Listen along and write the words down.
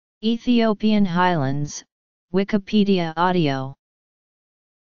Ethiopian Highlands, Wikipedia audio.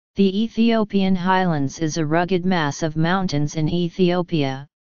 The Ethiopian Highlands is a rugged mass of mountains in Ethiopia,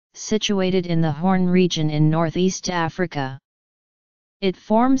 situated in the Horn region in northeast Africa. It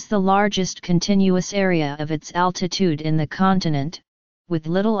forms the largest continuous area of its altitude in the continent, with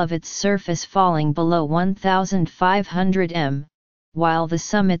little of its surface falling below 1,500 m, while the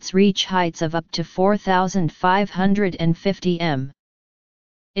summits reach heights of up to 4,550 m.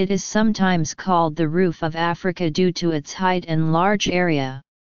 It is sometimes called the roof of Africa due to its height and large area.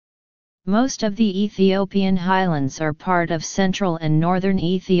 Most of the Ethiopian highlands are part of central and northern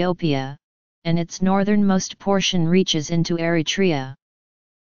Ethiopia, and its northernmost portion reaches into Eritrea.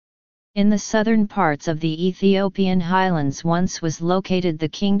 In the southern parts of the Ethiopian highlands once was located the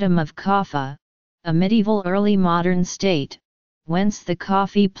Kingdom of Kaffa, a medieval early modern state, whence the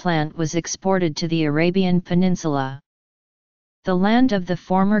coffee plant was exported to the Arabian Peninsula. The land of the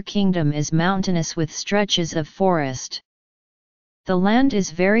former kingdom is mountainous with stretches of forest. The land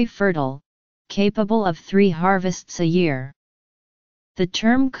is very fertile, capable of 3 harvests a year. The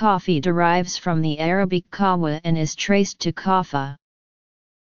term coffee derives from the Arabic kawa and is traced to Kaffa.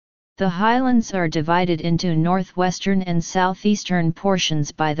 The highlands are divided into northwestern and southeastern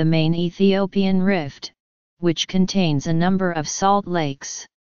portions by the main Ethiopian rift, which contains a number of salt lakes.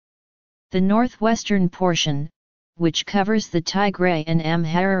 The northwestern portion, which covers the Tigray and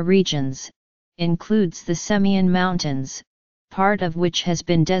Amhara regions, includes the Semien Mountains, part of which has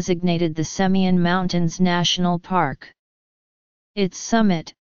been designated the Semien Mountains National Park. Its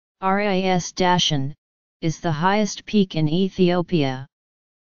summit, Ras Dashen, is the highest peak in Ethiopia.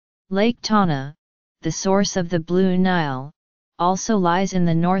 Lake Tana, the source of the Blue Nile, also lies in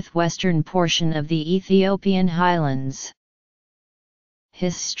the northwestern portion of the Ethiopian highlands.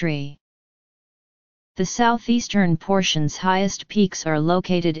 History. The southeastern portion's highest peaks are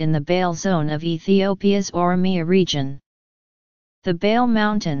located in the Bale zone of Ethiopia's Oromia region. The Bale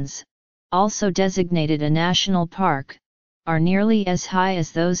Mountains, also designated a national park, are nearly as high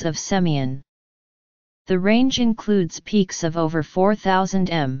as those of Semien. The range includes peaks of over 4,000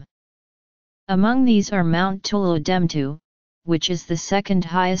 m. Among these are Mount Tulu Demtu, which is the second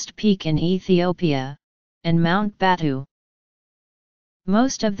highest peak in Ethiopia, and Mount Batu.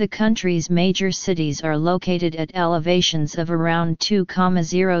 Most of the country's major cities are located at elevations of around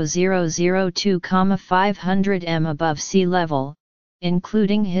 2,000 to 500 m above sea level,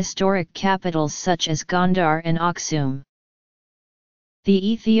 including historic capitals such as Gondar and Aksum.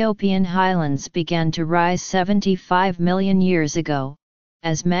 The Ethiopian highlands began to rise 75 million years ago,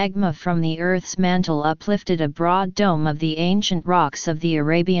 as magma from the Earth's mantle uplifted a broad dome of the ancient rocks of the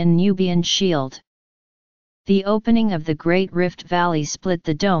Arabian-Nubian Shield. The opening of the Great Rift Valley split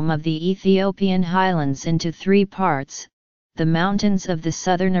the dome of the Ethiopian highlands into 3 parts. The mountains of the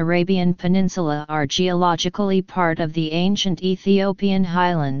southern Arabian Peninsula are geologically part of the ancient Ethiopian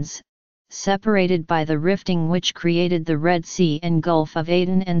highlands, separated by the rifting which created the Red Sea and Gulf of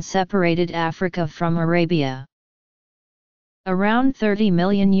Aden and separated Africa from Arabia. Around 30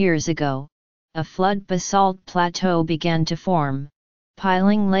 million years ago, a flood basalt plateau began to form,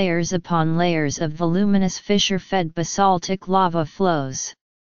 piling layers upon layers of voluminous fissure-fed basaltic lava flows.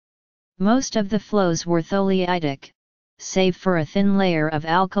 Most of the flows were tholeiitic, save for a thin layer of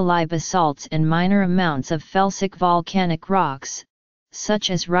alkali basalts and minor amounts of felsic volcanic rocks, such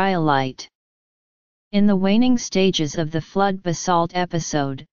as rhyolite. In the waning stages of the flood basalt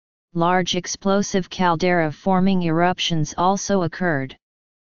episode, large explosive caldera-forming eruptions also occurred.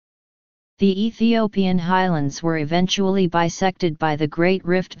 The Ethiopian highlands were eventually bisected by the Great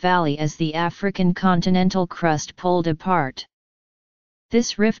Rift Valley as the African continental crust pulled apart.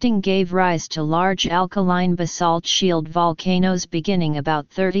 This rifting gave rise to large alkaline basalt shield volcanoes beginning about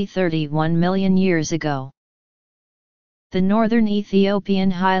 30-31 million years ago. The northern Ethiopian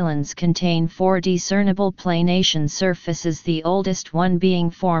highlands contain 4 discernible planation surfaces, the oldest one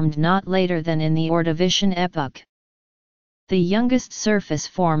being formed not later than in the Ordovician epoch. The youngest surface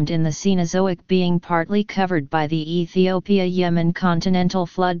formed in the Cenozoic, being partly covered by the Ethiopia-Yemen continental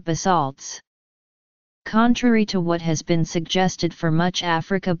flood basalts. Contrary to what has been suggested for much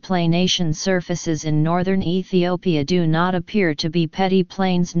Africa, planation surfaces in northern Ethiopia do not appear to be petty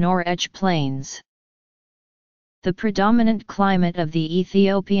plains nor edge plains. The predominant climate of the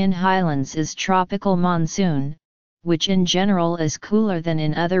Ethiopian highlands is tropical monsoon, which in general is cooler than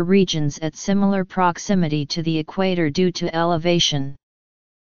in other regions at similar proximity to the equator due to elevation.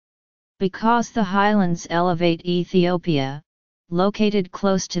 Because the highlands elevate Ethiopia, located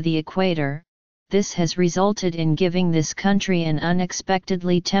close to the equator, this has resulted in giving this country an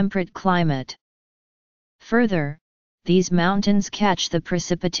unexpectedly temperate climate. Further, these mountains catch the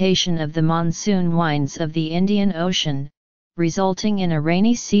precipitation of the monsoon winds of the Indian Ocean, resulting in a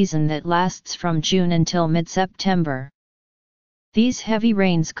rainy season that lasts from June until mid-September. These heavy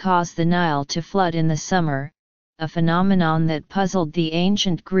rains cause the Nile to flood in the summer, a phenomenon that puzzled the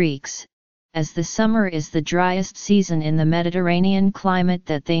ancient Greeks, as the summer is the driest season in the Mediterranean climate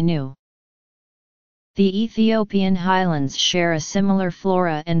that they knew. The Ethiopian highlands share a similar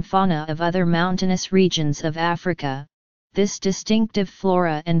flora and fauna of other mountainous regions of Africa. This distinctive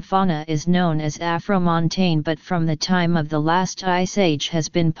flora and fauna is known as Afromontane, but from the time of the last ice age has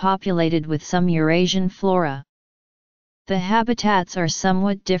been populated with some Eurasian flora. The habitats are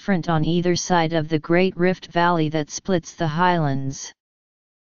somewhat different on either side of the Great Rift Valley that splits the highlands.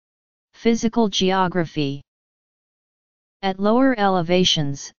 Physical geography. At lower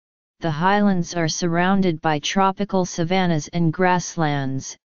elevations, the highlands are surrounded by tropical savannas and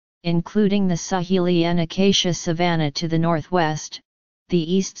grasslands, including the Sahelian acacia savanna to the northwest,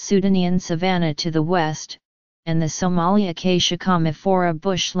 the East Sudanian savanna to the west, and the Somali acacia commiphora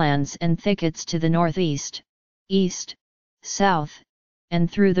bushlands and thickets to the northeast, east, south, and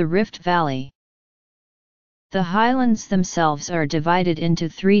through the Rift Valley. The highlands themselves are divided into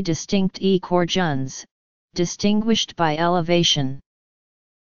three distinct ecoregions, distinguished by elevation.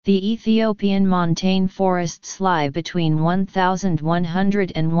 The Ethiopian montane forests lie between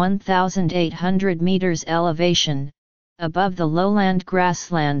 1,100 and 1,800 meters elevation, above the lowland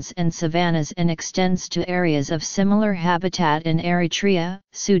grasslands and savannas, and extends to areas of similar habitat in Eritrea,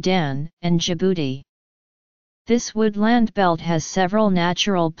 Sudan, and Djibouti. This woodland belt has several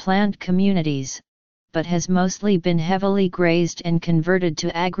natural plant communities, but has mostly been heavily grazed and converted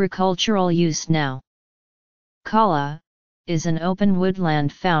to agricultural use now. Kala is an open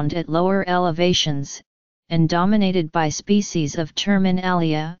woodland found at lower elevations, and dominated by species of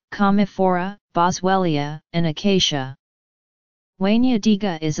Terminalia, Commiphora, Boswellia, and Acacia.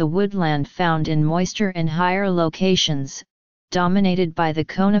 Wanyadiga is a woodland found in moister and higher locations, dominated by the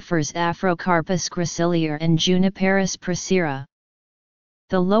conifers Afrocarpus graciliare and Juniperus procera.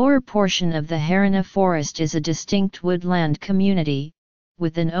 The lower portion of the Harana forest is a distinct woodland community,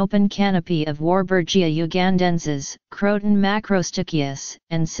 with an open canopy of Warburgia ugandensis, Croton macrostichius,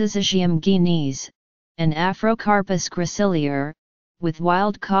 and Syzygium guineas, and Afrocarpus graciliare, with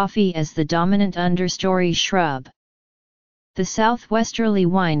wild coffee as the dominant understory shrub. The southwesterly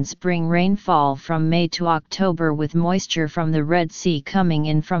winds bring rainfall from May to October, with moisture from the Red Sea coming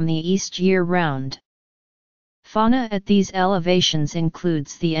in from the east year-round. Fauna at these elevations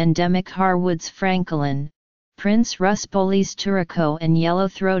includes the endemic Harwood's francolin, Prince Ruspolis turaco, and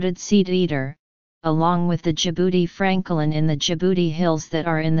yellow-throated seed-eater, along with the Djibouti francolin in the Djibouti hills that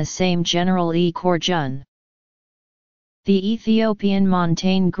are in the same general ecoregion. The Ethiopian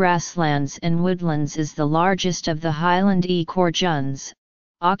montane grasslands and woodlands is the largest of the highland ecoregions,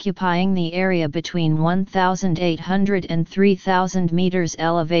 occupying the area between 1,800 and 3,000 meters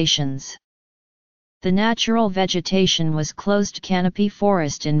elevations. The natural vegetation was closed canopy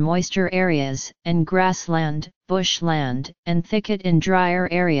forest in moister areas, and grassland, bushland, and thicket in drier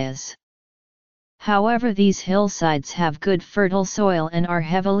areas. However, these hillsides have good fertile soil and are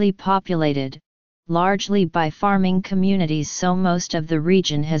heavily populated, largely by farming communities, so most of the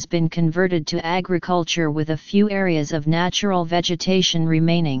region has been converted to agriculture, with a few areas of natural vegetation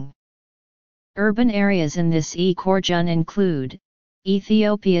remaining. Urban areas in this ecoregion include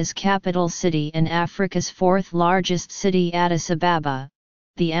Ethiopia's capital city and Africa's fourth largest city, Addis Ababa,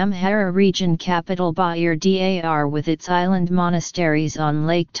 the Amhara region capital Bahir Dar with its island monasteries on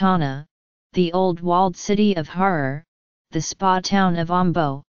Lake Tana, the old walled city of Harar, the spa town of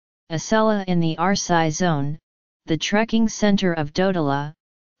Ombo, Asela in the Arsai zone, the trekking center of Dodala,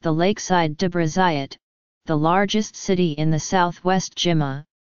 the lakeside Debrecen, the largest city in the southwest Jimma,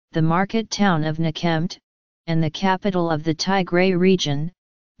 the market town of Nekemte, and the capital of the Tigray region,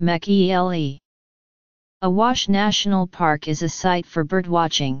 Mekelle. Awash National Park is a site for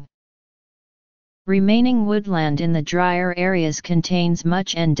birdwatching. Remaining woodland in the drier areas contains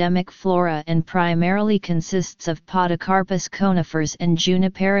much endemic flora and primarily consists of Podocarpus conifers and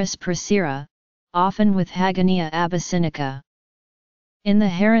Juniperus procera, often with Hagonia abyssinica. In the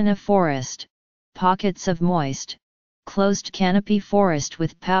Harana forest, pockets of moist, closed canopy forest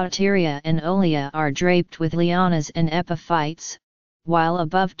with Pauteria and Olea are draped with lianas and epiphytes, while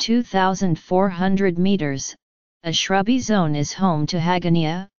above 2,400 meters, a shrubby zone is home to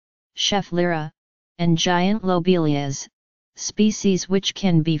Hagonia, Schefflera, and giant lobelias, species which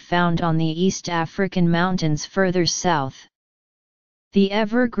can be found on the East African mountains further south. The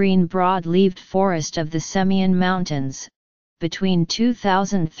evergreen broad-leaved forest of the Semian Mountains, between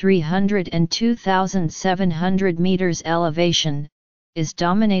 2,300 and 2,700 meters elevation, is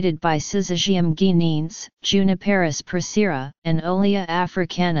dominated by Syzygium guineens, Juniperus procera, and Olea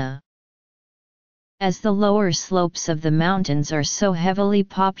africana. As the lower slopes of the mountains are so heavily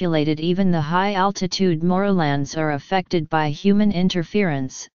populated, even the high-altitude moorlands are affected by human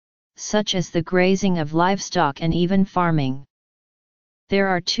interference, such as the grazing of livestock and even farming. There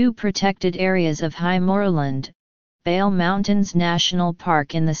are two protected areas of high moorland: Bale Mountains National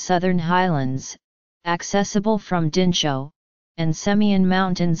Park in the southern Highlands, accessible from Dincho, and Semien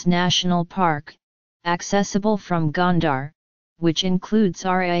Mountains National Park, accessible from Gondar, which includes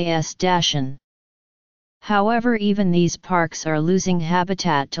Ras Dashan. However, even these parks are losing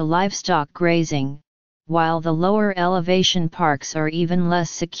habitat to livestock grazing, while the lower elevation parks are even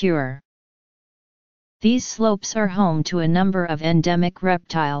less secure. These slopes are home to a number of endemic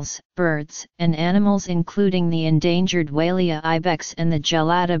reptiles, birds, and animals, including the endangered Walia ibex and the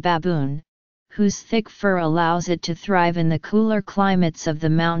gelada baboon, whose thick fur allows it to thrive in the cooler climates of the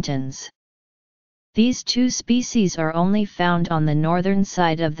mountains. These two species are only found on the northern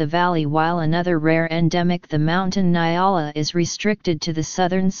side of the valley, while another rare endemic, the mountain nyala, is restricted to the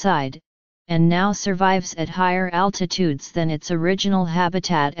southern side, and now survives at higher altitudes than its original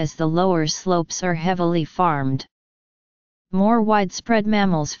habitat as the lower slopes are heavily farmed. More widespread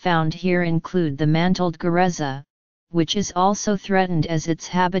mammals found here include the mantled gureza, which is also threatened as its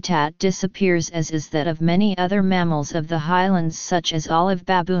habitat disappears, as is that of many other mammals of the highlands such as olive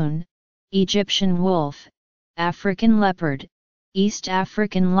baboon, Egyptian wolf, African leopard, East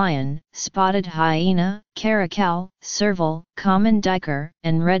African lion, spotted hyena, caracal, serval, common duiker,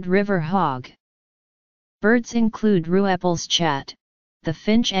 and red river hog. Birds include Ruepel's chat, the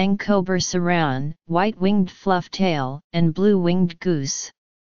finch Angkor saran, white-winged flufftail, and blue-winged goose.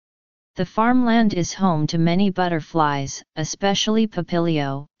 The farmland is home to many butterflies, especially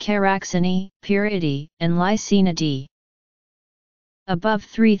Papilio, Caraxini, Pyrrhidae, and Lycaenidae. Above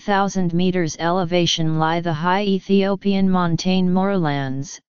 3,000 meters elevation lie the high Ethiopian montane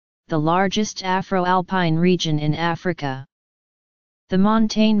moorlands, the largest Afro-alpine region in Africa. The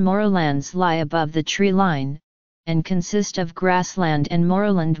montane moorlands lie above the tree line, and consist of grassland and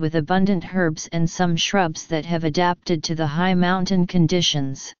moorland with abundant herbs and some shrubs that have adapted to the high mountain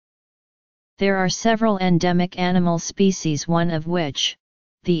conditions. There are several endemic animal species, one of which,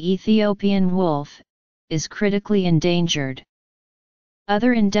 the Ethiopian wolf, is critically endangered.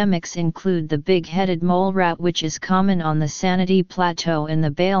 Other endemics include the big-headed mole rat, which is common on the Sanity Plateau in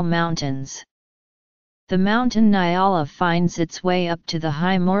the Bale Mountains. The mountain nyala finds its way up to the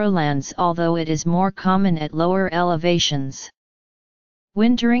high moorlands, although it is more common at lower elevations.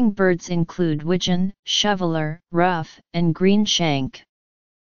 Wintering birds include widgeon, shoveler, ruff, and greenshank.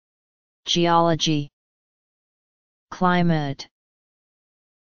 Geology. Climate.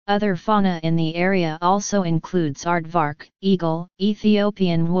 Other fauna in the area also includes aardvark, eagle,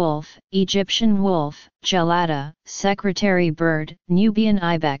 Ethiopian wolf, Egyptian wolf, gelada, secretary bird, Nubian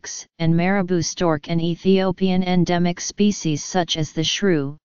ibex, and marabou stork, and Ethiopian endemic species such as the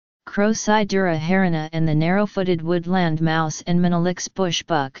shrew, Crocidura herina, and the narrow-footed woodland mouse and Manilix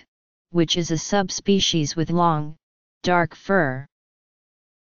bushbuck, which is a subspecies with long, dark fur.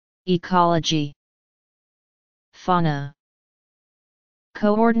 Ecology. Fauna.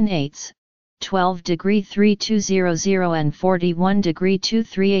 Coordinates: 12°3200 and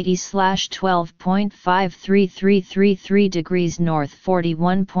 41°2380/12.53333 degrees north,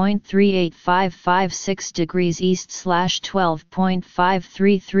 41.38556 degrees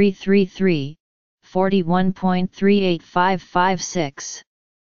east/12.53333, 41.38556.